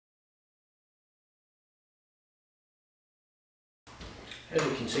As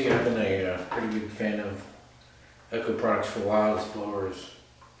you can see, I've been a pretty big fan of IMHO products for a while. This blower is,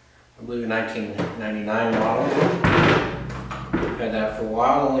 I believe, a 1999 model. I've had that for a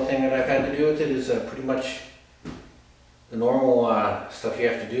while. The only thing that I've had to do with it is pretty much the normal stuff you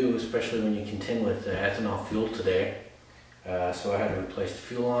have to do, especially when you contend with ethanol fuel today. So I had to replace the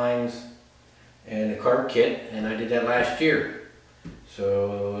fuel lines and the carb kit, and I did that last year.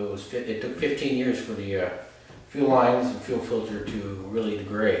 So it took 15 years for the fuel lines and fuel filter to really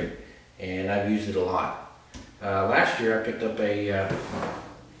degrade, and I've used it a lot. Last year I picked up a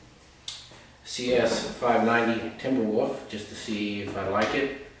CS 590 Timberwolf just to see if I like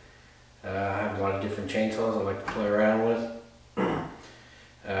it. I have a lot of different chainsaws I like to play around with.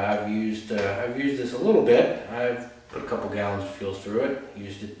 I've used this a little bit. I've put a couple gallons of fuel through it.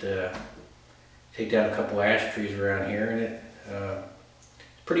 Used it to take down a couple ash trees around here, and it's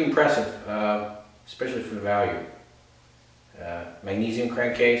pretty impressive, especially for the value. Magnesium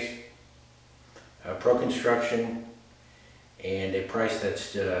crankcase, pro construction, and a price that's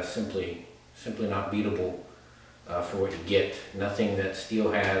simply not beatable for what you get. Nothing that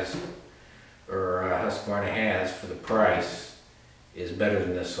Steel has or Husqvarna has for the price is better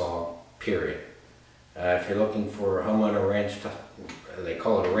than this saw, period. If you're looking for a homeowner ranch, they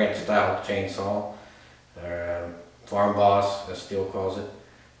call it a ranch style chainsaw, farm boss as Steel calls it,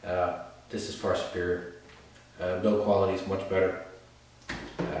 this is far superior. Build quality is much better.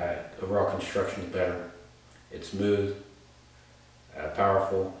 Overall construction is better. It's smooth,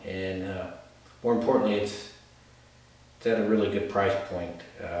 powerful, and more importantly, it's at a really good price point.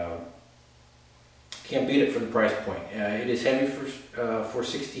 Can't beat it for the price point. It is heavy for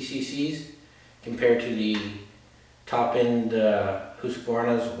 60 cc's compared to the top end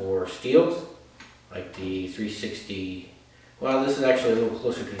Husqvarnas or Steels, like the 360. Well, this is actually a little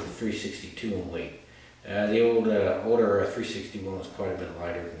closer to the 362 in weight. The older 361 was quite a bit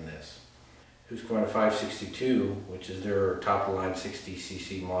lighter than this. Husqvarna 562, which is their top of the line 60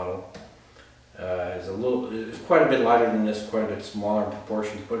 cc model, is quite a bit lighter than this, quite a bit smaller in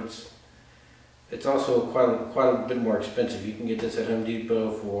proportions, but it's also quite a bit more expensive. You can get this at Home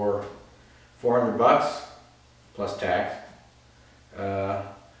Depot for $400 plus tax.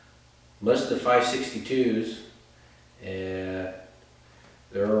 Most of the 562s,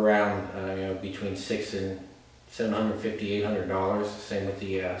 they're around between $600 and $750, $800. Same with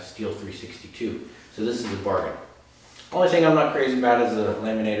the Steel 362. So this is a bargain. Only thing I'm not crazy about is the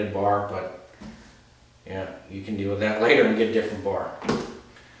laminated bar, but yeah, you can deal with that later and get a different bar.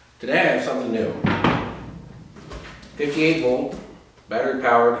 Today I have something new. 58 volt battery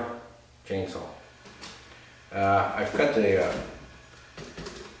powered chainsaw. I've cut the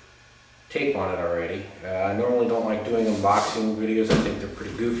tape on it already. I normally don't like doing unboxing videos. I think they're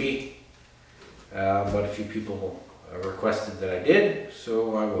pretty goofy, but a few people requested that I did,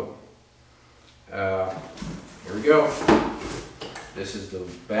 so I will. Here we go. This is the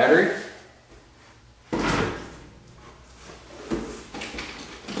battery.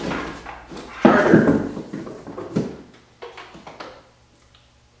 Charger.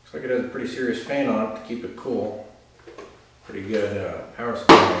 Looks like it has a pretty serious fan on it to keep it cool. Pretty good power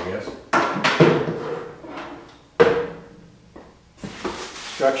supply, I guess.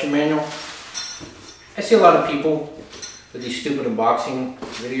 Instruction manual. I see a lot of people with these stupid unboxing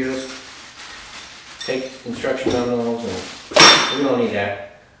videos take instruction manuals and we don't need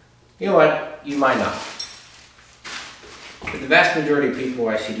that. You know what? You might not. But the vast majority of people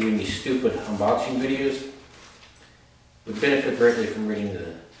I see doing these stupid unboxing videos would benefit greatly from reading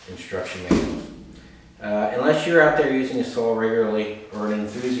the instruction manuals. Unless you're out there using a saw regularly or an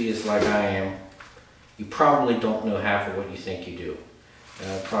enthusiast like I am, you probably don't know half of what you think you do.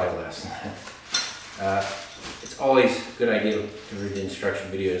 Probably less than that. It's always a good idea to read the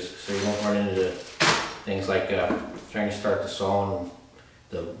instruction videos so you won't run into things like trying to start the saw and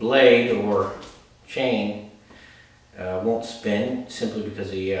the blade or chain won't spin simply because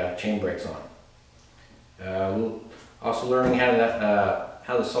the chain breaks on. Also learning how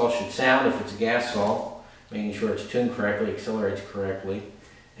the saw should sound if it's a gas saw, making sure it's tuned correctly, accelerates correctly,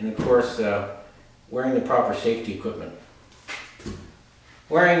 and of course wearing the proper safety equipment.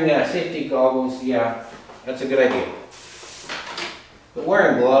 Wearing safety goggles, yeah, that's a good idea. But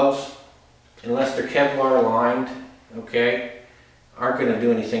wearing gloves, unless they're Kevlar lined, okay, aren't going to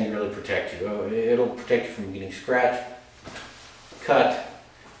do anything to really protect you. It'll protect you from getting scratched, cut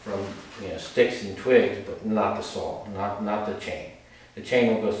from sticks and twigs, but not the saw, not the chain. The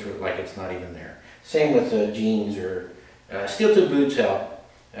chain will go through it like it's not even there. Same with jeans or steel-toe boots help.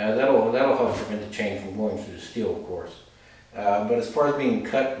 That'll help prevent the chain from going through the steel, of course. But as far as being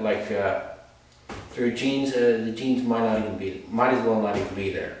cut like through jeans, the jeans might as well not even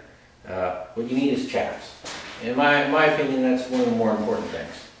be there. What you need is chaps. In my opinion, that's one of the more important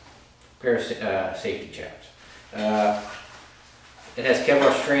things. A pair of safety chaps. It has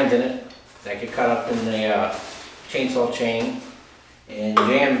Kevlar strands in it that get caught up in the chainsaw chain and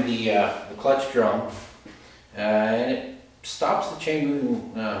jam the clutch drum, and it stops the chain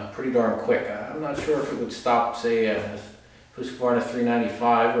moving pretty darn quick. I'm not sure if it would stop, say, if it was going a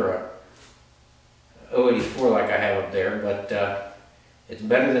 395 or a 084 like I have up there, but it's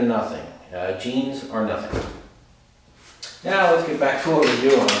better than nothing. Jeans are nothing. Now let's get back to what we're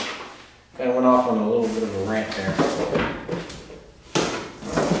doing. Kind of went off on a little bit of a rant there.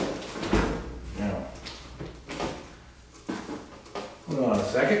 Now, hold on a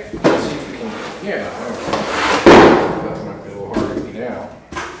second. Let's see if we can. Yeah, that might be a little hard to get out.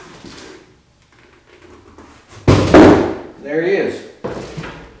 There he is.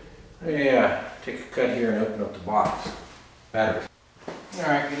 Yeah, take a cut here and open up the box. Battery. All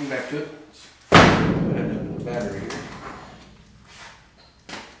right, getting back to it. Let's go ahead and open the battery here.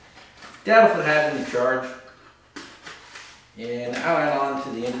 Doubt if it has any charge. And I'll add on to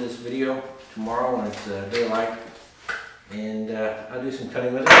the end of this video tomorrow when it's daylight, and I'll do some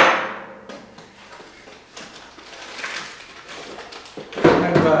cutting with it.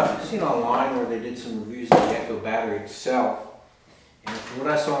 I've seen online where they did some reviews of the IMHO battery itself, and from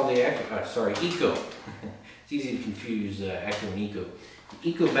what I saw, the IMHO. It's easy to confuse IMHO and IMHO.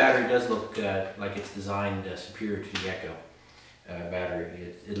 The IMHO battery does look like it's designed superior to the IMHO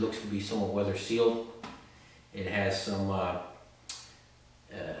battery. It looks to be somewhat weather sealed. It has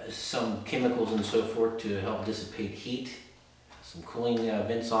some chemicals and so forth to help dissipate heat, some cooling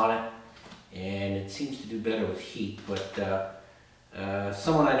vents on it, and it seems to do better with heat. But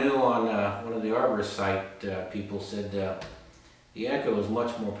someone I knew on one of the arborist site people said the IMHO is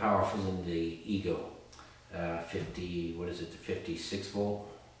much more powerful than the IMHO. 56 volt.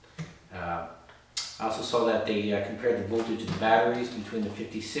 I also saw that they compared the voltage of the batteries between the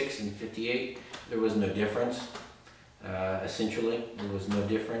 56 and 58. There was no difference. Essentially, there was no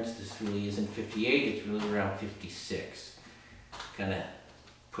difference. This really isn't 58, it's really around 56. Kind of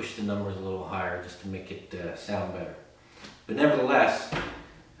push the numbers a little higher just to make it sound better. But nevertheless,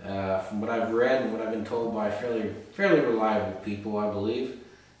 from what I've read and what I've been told by fairly reliable people, I believe,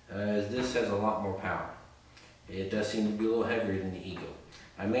 is this has a lot more power. It does seem to be a little heavier than the IMHO.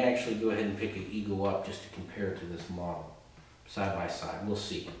 I may actually go ahead and pick an IMHO up just to compare it to this model, side by side. We'll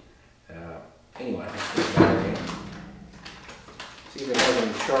see. Anyway, let's put the battery in. See if it has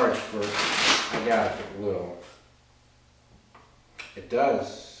any charge first. I doubt if it will. It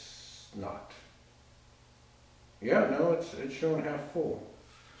does not. Yeah, no, it's showing half full.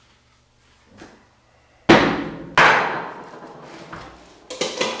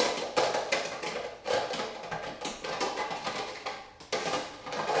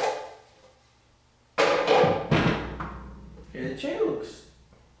 Yeah, the chain looks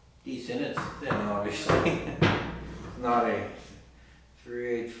decent. It's thin, obviously. It's not a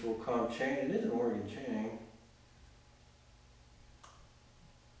 3/8 full comp chain. It is an Oregon chain.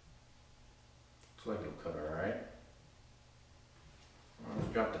 Looks like it'll cut all right. Well,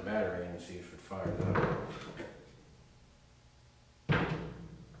 let's drop the battery in and see if it fires up.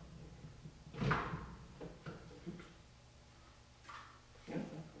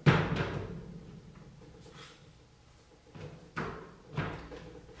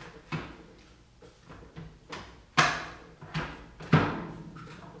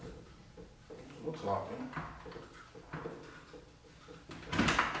 Looks locking.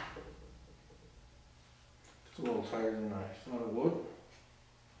 It's a little tighter than I thought it would.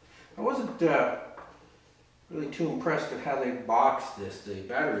 I wasn't really too impressed with how they boxed this. The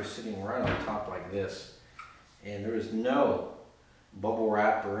battery is sitting right on top like this, and there is no bubble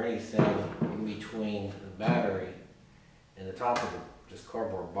wrap or anything in between the battery and the top of this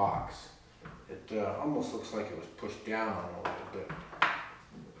cardboard box. It almost looks like it was pushed down on a little bit.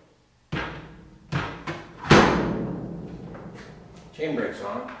 Chain brake's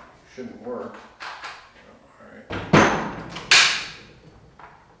on. Shouldn't work. Alright.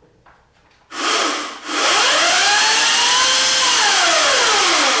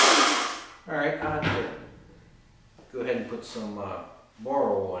 Alright, I'll have to go ahead and put some more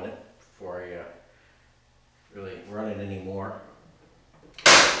oil in it before I really run it anymore.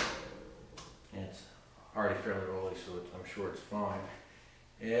 And it's already fairly oily, so I'm sure it's fine.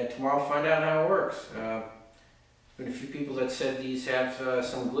 And tomorrow I'll find out how it works. There's been a few people that said these have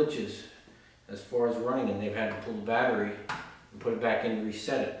some glitches as far as running, and they've had to pull the battery and put it back in to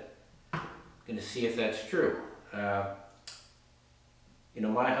reset it. I'm going to see if that's true. You know,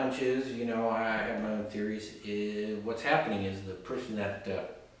 my hunch is, you know, I have my own theories. What's happening is the person that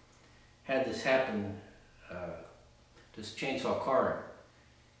had this happen, this chainsaw car,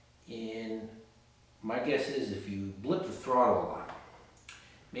 and my guess is if you blip the throttle a lot,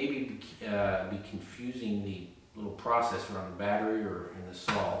 maybe be confusing the little processor on the battery or in the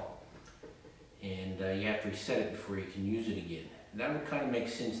saw, and you have to reset it before you can use it again. And that would kind of make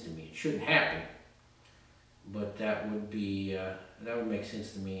sense to me. It shouldn't happen, but that would be that would make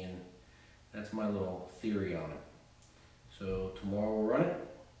sense to me, and that's my little theory on it. So tomorrow we'll run it,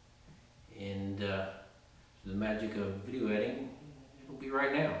 and the magic of video editing, it'll be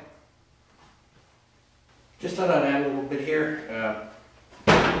right now. Just thought I'd add a little bit here.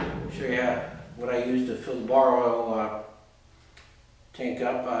 Show you what I use to fill the bar oil tank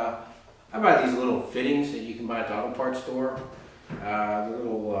up. I buy these little fittings that you can buy at the auto parts store. The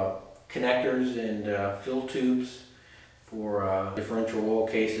little connectors and fill tubes for differential oil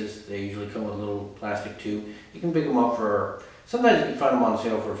cases. They usually come with a little plastic tube. You can pick them up for, sometimes you can find them on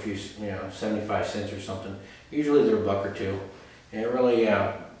sale for a few, 75 cents or something. Usually they're $1 or $2. And it really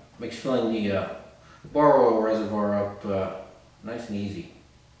makes filling the bar oil reservoir up nice and easy.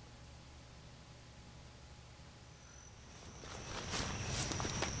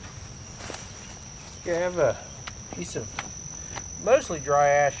 Okay, I have a piece of mostly dry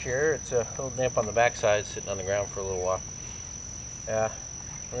ash here. It's a little damp on the backside, sitting on the ground for a little while. We're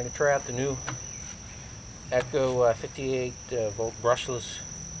going to try out the new IMHO 58 volt brushless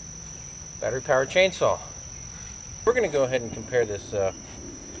battery powered chainsaw. We're going to go ahead and compare this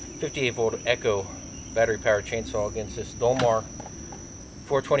 58 volt IMHO battery powered chainsaw against this Dolmar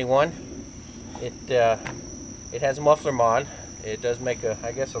 421. It has a muffler mod. It does make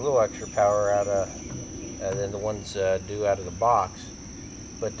I guess a little extra power out of than the ones do out of the box,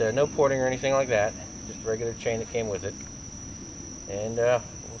 but no porting or anything like that. Just a regular chain that came with it, and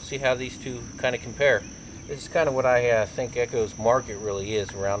we'll see how these two kind of compare. This is kind of what I think IMHO's market really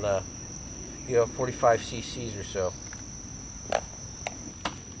is, around 45 cc's or so.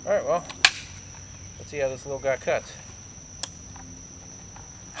 All right, well, let's see how this little guy cuts.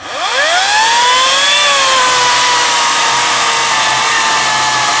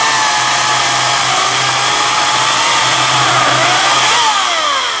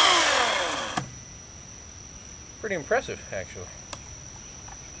 Pretty impressive, actually.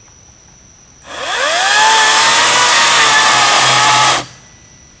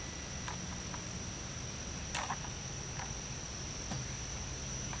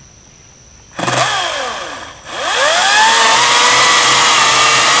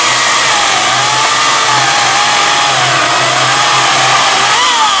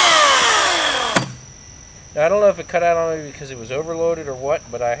 Now, I don't know if it cut out on me because it was overloaded or what,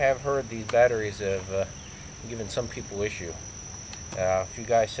 but I have heard these batteries have given some people issue. A few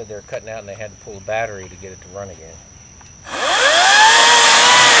guys said they were cutting out and they had to pull the battery to get it to run again.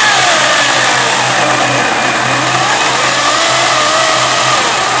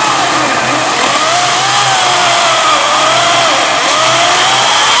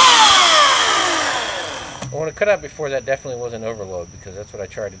 When it cut out before, that definitely wasn't overload, because that's what I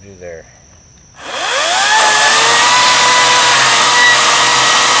tried to do there.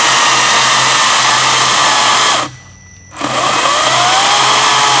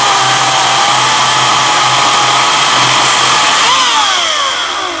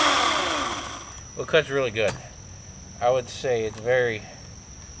 Well, it cuts really good. I would say it's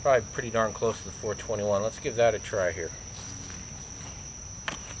probably pretty darn close to the 421. Let's give that a try here.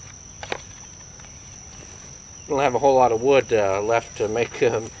 We don't have a whole lot of wood left to make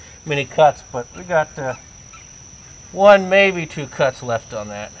many cuts, but we got one, maybe 2 cuts left on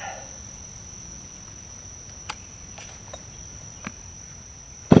that.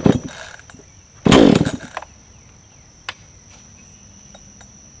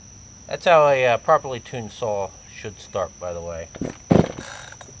 That's how a properly tuned saw should start, by the way.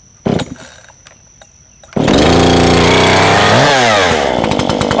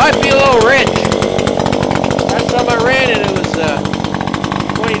 Might be a little rich. Last time I ran it, it was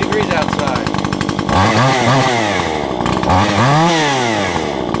 20 degrees outside.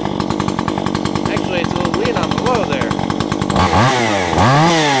 Actually, it's a little lean on the low there.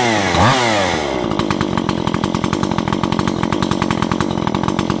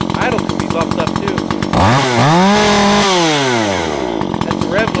 Idle can be bumped up too.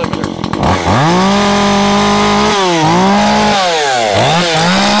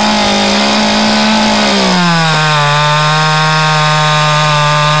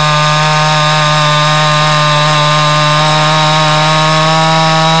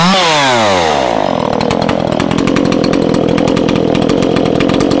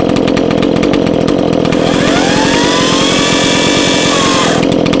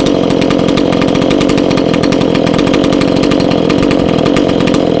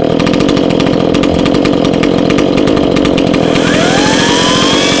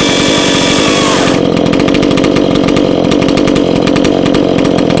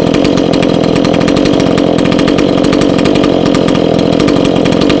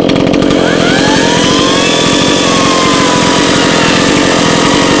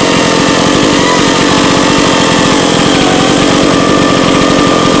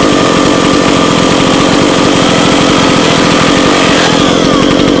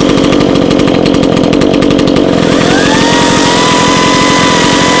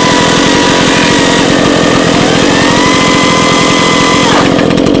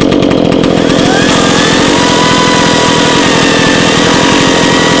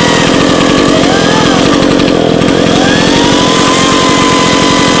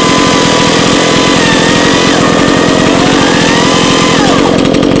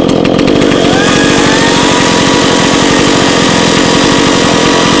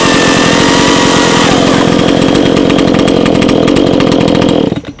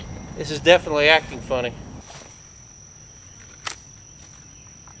 This is definitely acting funny.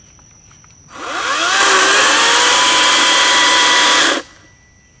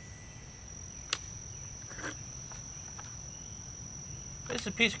 This is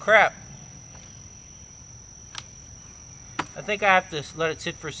a piece of crap. I think I have to let it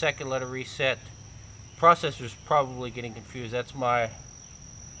sit for a second, let it reset. Processor's probably getting confused. That's my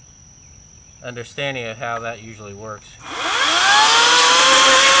understanding of how that usually works.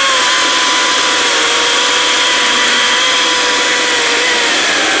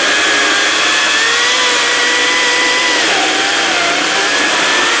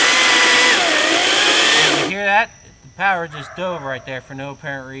 Did you hear that? The power just dove right there for no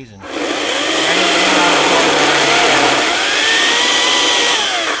apparent reason.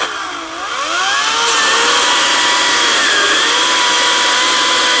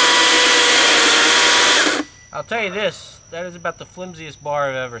 I'll tell you this, that is about the flimsiest bar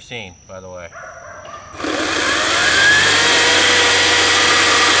I've ever seen, by the way.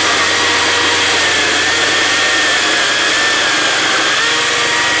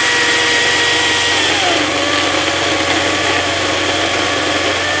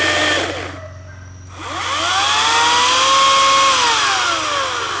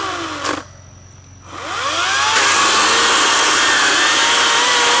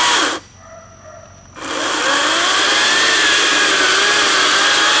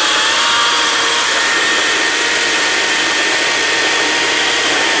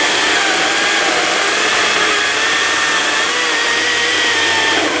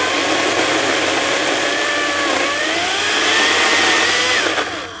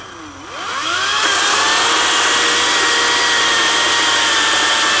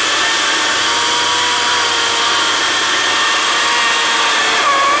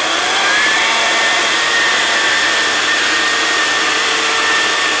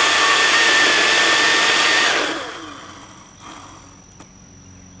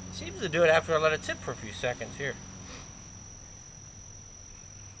 Seems to do it after I let it sit for a few seconds here.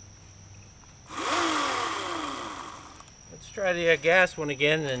 Let's try the gas one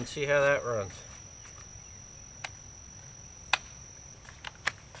again and see how that runs.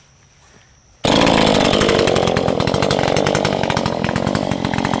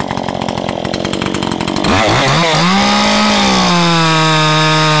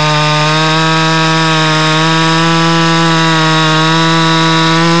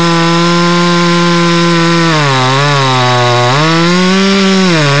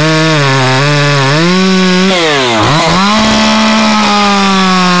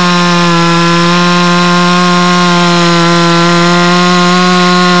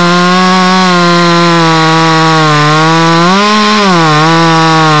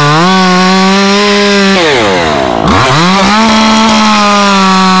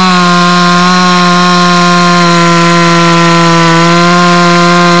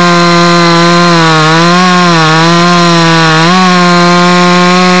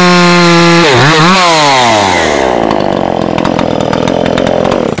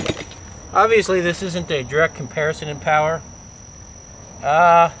 Obviously this isn't a direct comparison in power.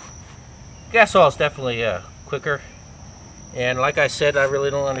 Gas oil is definitely quicker, and like I said, I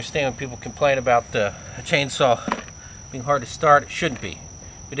really don't understand when people complain about a chainsaw being hard to start. It shouldn't be.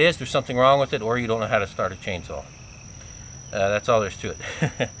 If it is, there's something wrong with it, or you don't know how to start a chainsaw. That's all there's to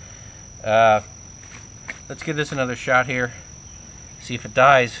it. Let's give this another shot here, see if it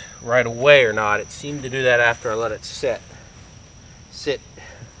dies right away or not. It seemed to do that after I let it sit.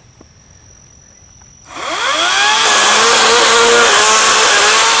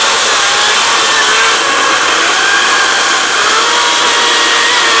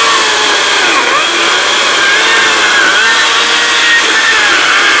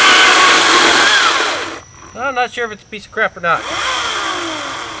 I'm not sure if it's a piece of crap or not.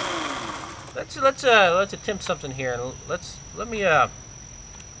 Let's attempt something here. Let me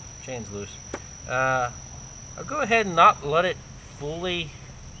chain's loose. I'll go ahead and not let it fully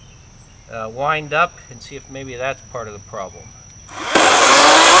wind up and see if maybe that's part of the problem.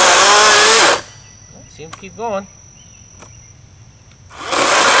 See him keep going.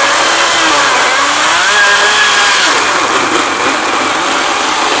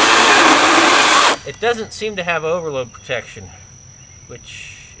 It doesn't seem to have overload protection,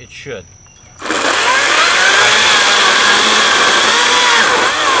 which it should.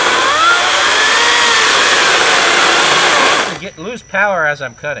 Lose power as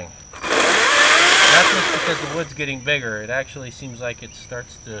I'm cutting. Not just because the wood's getting bigger. It actually seems like it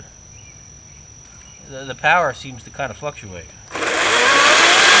starts to... The power seems to kind of fluctuate.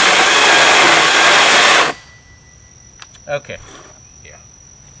 Okay. Yeah.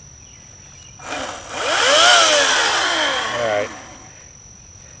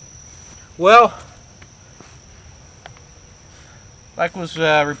 Well, like was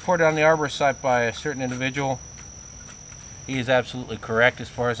reported on the arborist site by a certain individual, he is absolutely correct as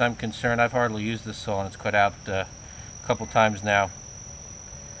far as I'm concerned. I've hardly used this saw and it's cut out a couple times now.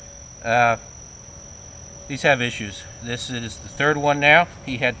 These have issues. This is the third one now.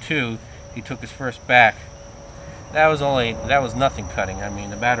 He had two. He took his first back. That was nothing cutting. I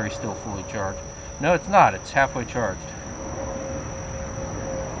mean, the battery's still fully charged. No, it's not. It's halfway charged.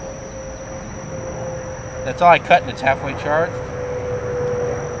 That's all I cut and it's halfway charged.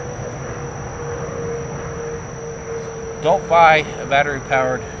 Don't buy a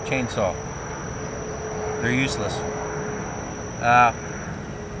battery-powered chainsaw. They're useless.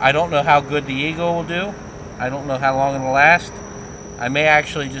 I don't know how good the Eagle will do. I don't know how long it'll last. I may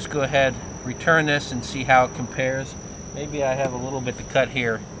actually just go ahead, return this and see how it compares. Maybe I have a little bit to cut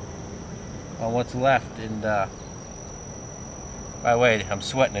here on what's left. And by the way, I'm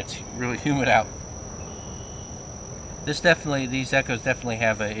sweating. It's really humid out. These Echoes definitely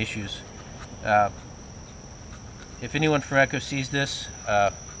have issues. If anyone from Echo sees this,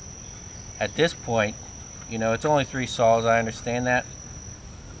 at this point, you know, it's only 3 saws, I understand that,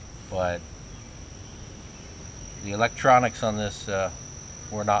 but the electronics on this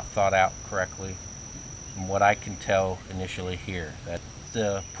were not thought out correctly from what I can tell initially here. That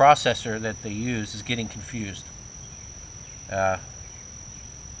the processor that they use is getting confused.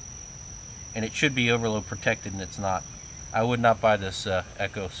 And it should be overload protected and it's not. I would not buy this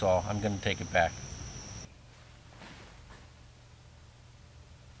Echo saw. I'm going to take it back.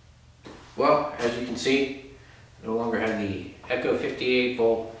 Well, as you can see, I no longer have the Echo 58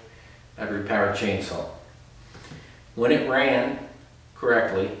 volt battery powered chainsaw. When it ran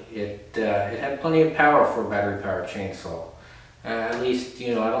correctly, it had plenty of power for a battery powered chainsaw. At least,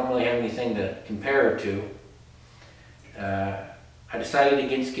 you know, I don't really have anything to compare it to. I decided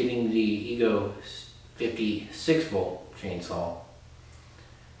against getting the Ego 56 volt chainsaw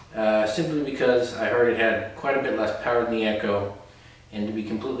simply because I heard it had quite a bit less power than the Echo. And to be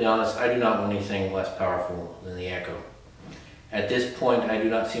completely honest, I do not want anything less powerful than the Echo. At this point, I do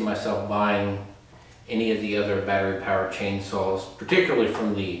not see myself buying any of the other battery-powered chainsaws, particularly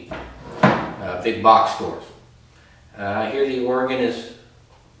from the big box stores. I hear the Oregon is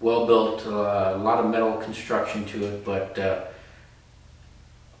well built, a lot of metal construction to it, but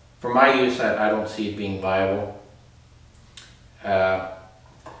for my use, I don't see it being viable.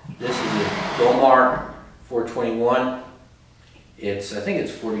 This is a Dolmar 421. I think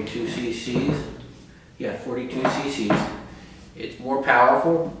it's 42 cc's. Yeah, 42 cc's. It's more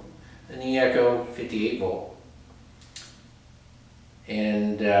powerful than the Echo 58 volt.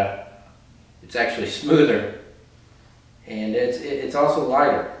 And it's actually smoother. And it's also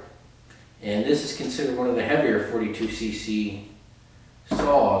lighter. And this is considered one of the heavier 42 cc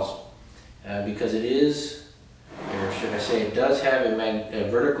saws because it is, or should I say, it does have a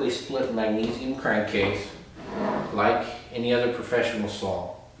vertically split magnesium crankcase like any other professional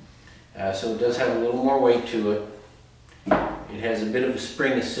saw. So it does have a little more weight to it. It has a bit of a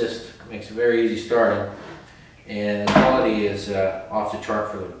spring assist, makes it very easy starting, and the quality is off the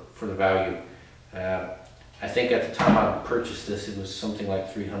chart for the value. I think at the time I purchased this, it was something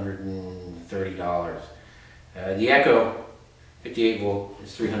like $330. The Echo 58 volt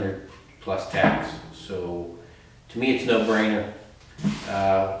is $300 plus tax, so to me it's no brainer.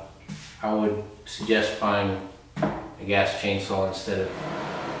 I would suggest buying a gas chainsaw instead of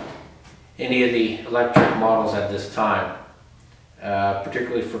any of the electric models at this time,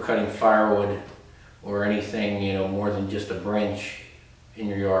 particularly for cutting firewood or anything, you know, more than just a branch in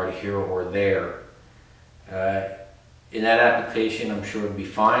your yard here or there. In that application, I'm sure it would be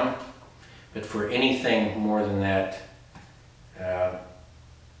fine, but for anything more than that,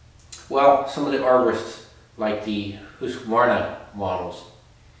 well, some of the arborists like the Husqvarna models.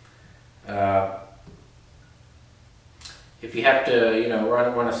 If you have to, you know,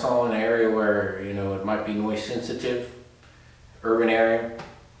 run a saw in an area where, you know, it might be noise sensitive, urban area,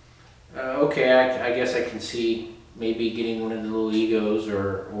 okay, I guess I can see maybe getting one of the little Egos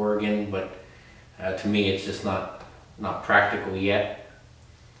or Oregon, but to me it's just not practical yet.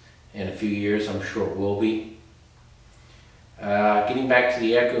 In a few years, I'm sure it will be. Getting back to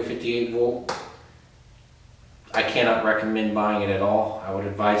the Echo 58 volt, I cannot recommend buying it at all. I would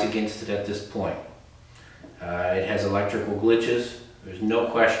advise against it at this point. It has electrical glitches. There's no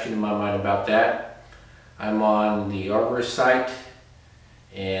question in my mind about that. I'm on the arborist site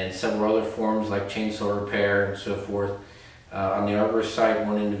and several other forums like Chainsaw Repair and so forth. On the arborist site,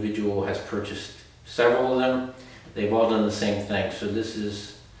 one individual has purchased several of them. They've all done the same thing. So this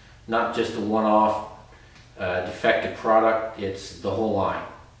is not just a one-off defective product, it's the whole line.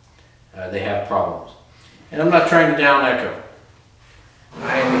 they have problems. And I'm not trying to down Echo.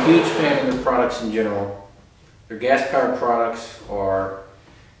 I am a huge fan of their products in general. Their gas-powered products are,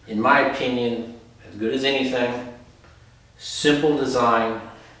 in my opinion, as good as anything. Simple design,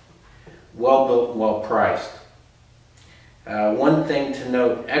 well built, well priced. One thing to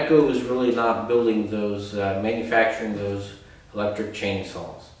note, Echo is really not building those, manufacturing those electric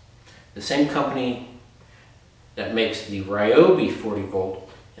chainsaws. The same company that makes the Ryobi 40 volt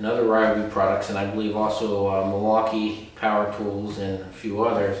and other Ryobi products, and I believe also Milwaukee Power Tools and a few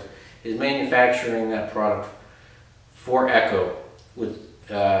others, is manufacturing that product for Echo with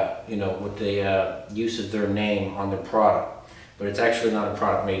with the use of their name on the product, but it's actually not a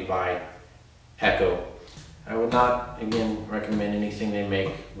product made by Echo. I would not, again, recommend anything they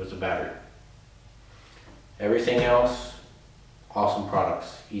make with a battery. Everything else, awesome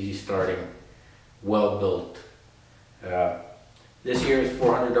products, easy starting, well built. This year is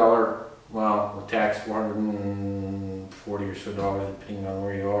 $400, well, with tax, $440 or so depending on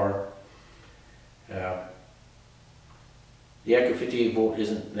where you are. The Echo 58 volt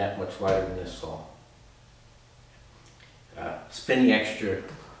isn't that much lighter than this saw. Spend the extra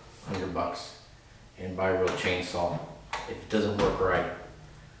 $100 and buy a real chainsaw. If it doesn't work right,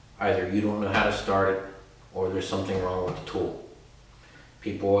 either you don't know how to start it or there's something wrong with the tool.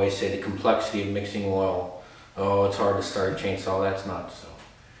 People always say the complexity of mixing oil, oh, it's hard to start a chainsaw. That's not so.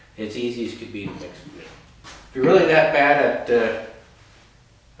 It's easy as could be to mix it. If you're really that bad at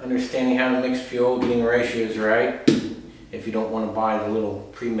understanding how to mix fuel, getting ratios right, if you don't want to buy the little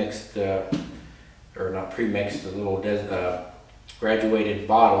pre-mixed, or not pre-mixed, the little graduated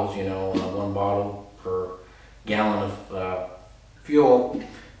bottles, one bottle per gallon of fuel,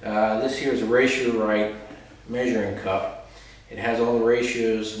 this here is a ratio right measuring cup. It has all the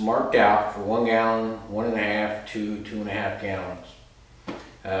ratios marked out for 1 gallon, 1.5 to 2.5 gallons.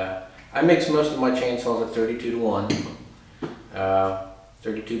 I mix most of my chainsaws at 32 to 1.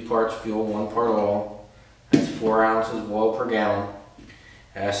 32 parts fuel, 1 part oil. That's 4 ounces of oil per gallon.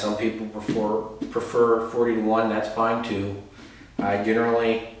 Some people prefer 40 to 1, that's fine too. I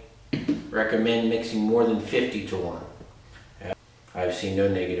generally recommend mixing more than 50 to 1. I've seen no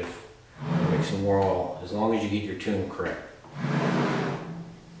negative mixing more oil, as long as you get your tune correct.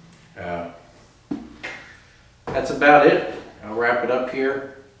 That's about it. I'll wrap it up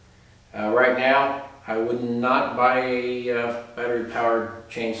here. Right now, I would not buy a battery-powered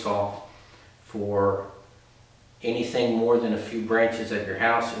chainsaw for anything more than a few branches at your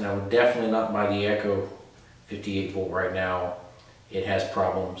house, and I would definitely not buy the Echo 58 volt right now. It has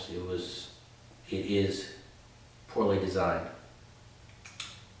problems. It is poorly designed,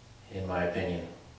 in my opinion.